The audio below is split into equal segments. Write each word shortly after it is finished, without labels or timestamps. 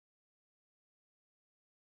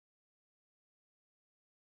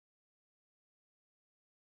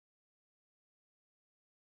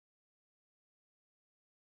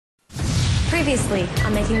Previously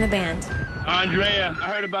on Making the Band. Andrea,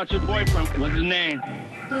 I heard about your boyfriend. What's his name?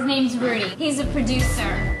 His name's Rudy. He's a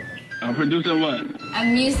producer. A producer what? Of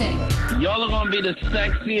music. Y'all are gonna be the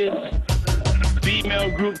sexiest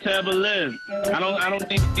female group to ever live. I don't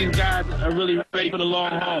think these guys are really ready for the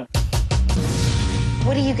long haul.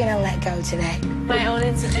 What are you gonna let go today? My own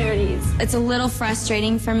insecurities. It's a little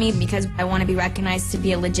frustrating for me because I want to be recognized to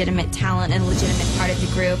be a legitimate talent and a legitimate part of the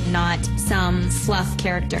group, not some fluff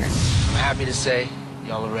character. I'm happy to say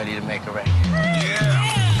y'all are ready to make a record.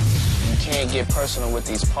 Yeah! You can't get personal with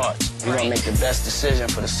these parts. You're gonna make the best decision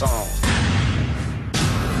for the song.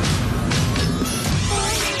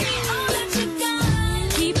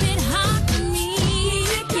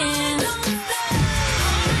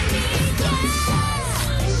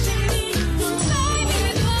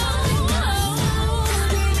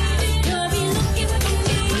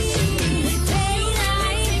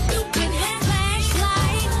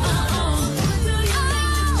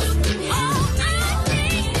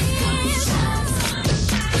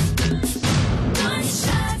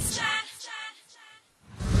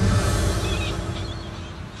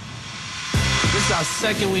 This is our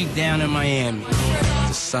second week down in Miami.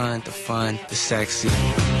 The sun, the fun, the sexy.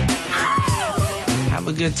 Have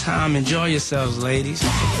a good time. Enjoy yourselves, ladies. You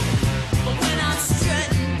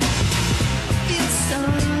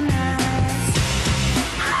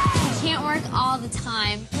can't work all the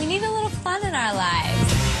time. We need a little fun in our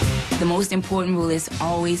lives. The most important rule is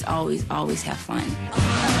always, always, always have fun.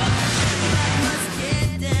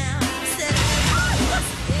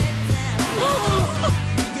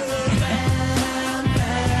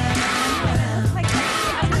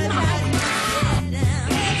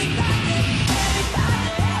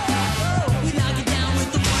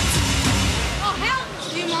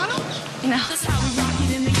 No. It's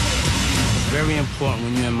very important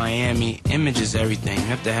when you're in Miami. Image is everything. You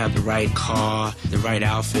have to have the right car, the right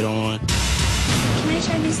outfit on. Can I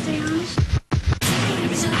try these three on?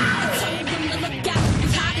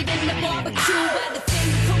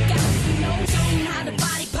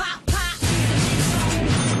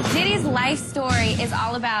 Diddy's life story is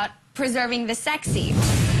all about preserving the sexy.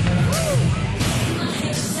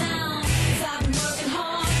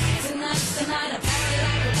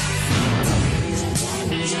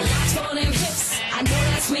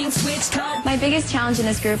 My biggest challenge in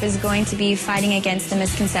this group is going to be fighting against the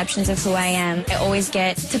misconceptions of who I am. I always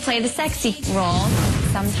get to play the sexy role.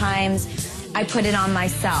 Sometimes I put it on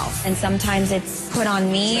myself, and sometimes it's put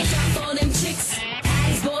on me.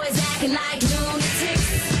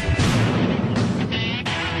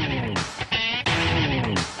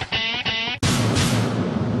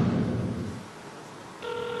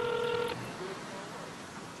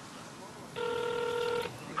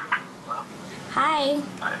 Hi.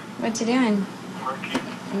 Hi. What you doing? Working.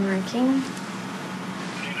 I'm working.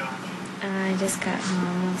 You know. I just got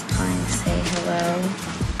home. I was calling to say hello.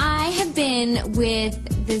 I have been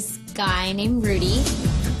with this guy named Rudy,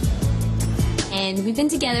 and we've been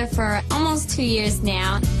together for almost 2 years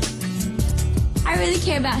now. I really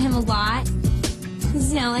care about him a lot.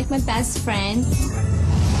 He's, like my best friend.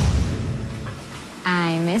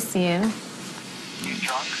 I miss you. You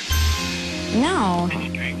drunk? No. Did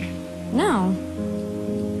you drink? No.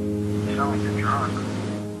 You sound like you're drunk.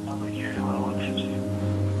 Sounds like you're a little tipsy.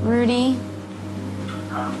 Rudy,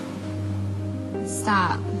 Huh?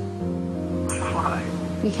 stop. Why?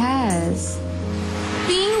 Because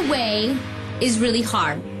being away is really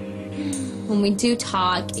hard. When we do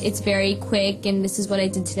talk, it's very quick, and this is what I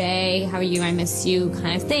did today, how are you, I miss you,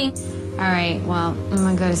 kind of thing. All right, well, I'm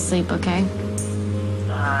gonna go to sleep, okay?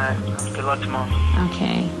 Alright. Good luck tomorrow.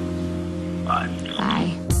 Okay, Bye.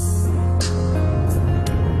 bye.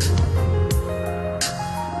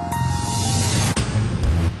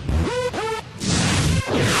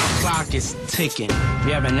 Clock is ticking.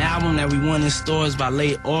 We have an album that we want in stores by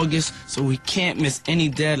late August, so we can't miss any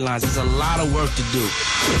deadlines. There's a lot of work to do.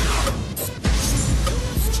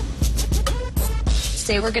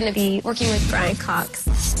 Today we're going to be working with Brian Cox,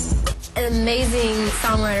 an amazing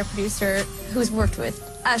songwriter-producer who's worked with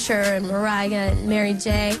Usher and Mariah and Mary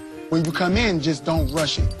J. When you come in, just don't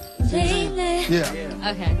rush it. Yeah.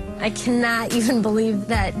 Okay. I cannot even believe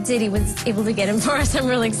that Diddy was able to get him for us. I'm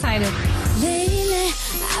really excited. Lately,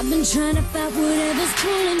 I've been trying to find whatever's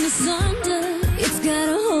pulling us under. It's got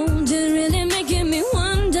a hold and really making me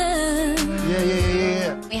wonder.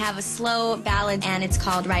 Yeah. We have a slow ballad, and it's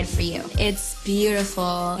called Ride For You. It's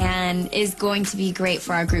beautiful and is going to be great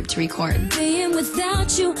for our group to record. Being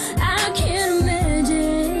without you, I can't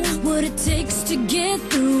imagine what it takes to get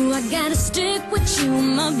through. I gotta stick with you,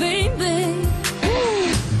 my baby.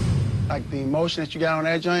 Like the emotion that you got on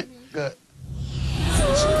that joint, good.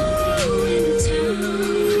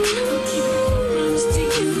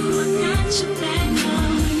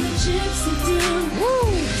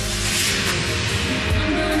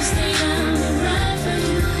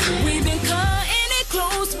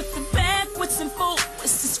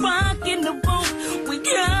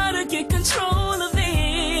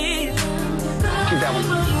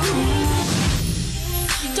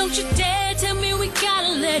 Don't you dare tell me we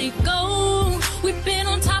gotta let it go. We've been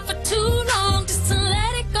on top for too long just to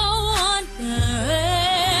let it go on.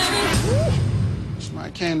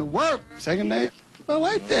 Somebody came to work. Second day, I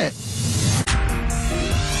like that.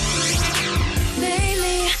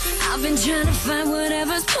 Lately, I've been trying to find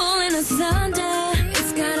whatever's pulling us under.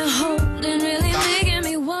 It's got a hold and really making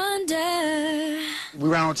me wonder. We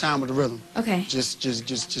ran on time with the rhythm. Okay.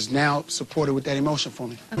 Just now support it with that emotion for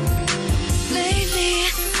me. Okay. Lately,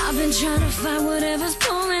 I've been trying to find whatever's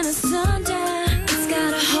pulling us under. It's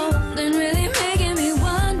got a hold and really making me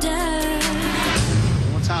wonder.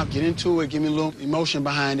 One time, get into it, give me a little emotion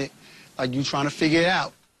behind it, like you trying to figure it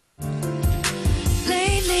out.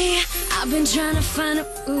 Lately, I've been trying to find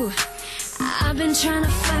I've been trying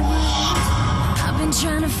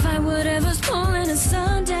to find whatever's pulling us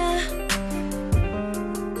under.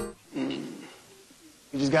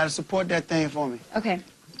 You just gotta support that thing for me. Okay.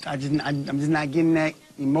 I'm just not getting that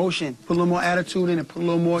emotion. Put a little more attitude in it, put a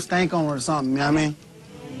little more stank on it or something, you know what I mean?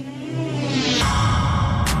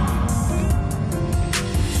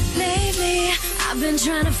 Lately, I've been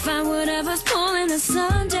trying to find whatever's pulling us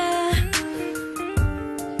under.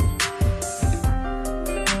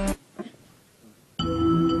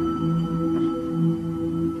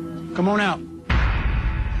 Come on out.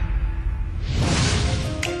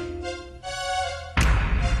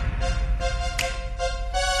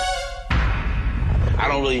 I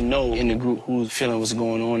don't really know in the group who's feeling what's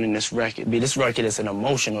going on in this record. This record is an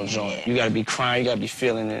emotional joint. You gotta be crying, you gotta be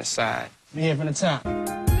feeling it inside. Be here from the top.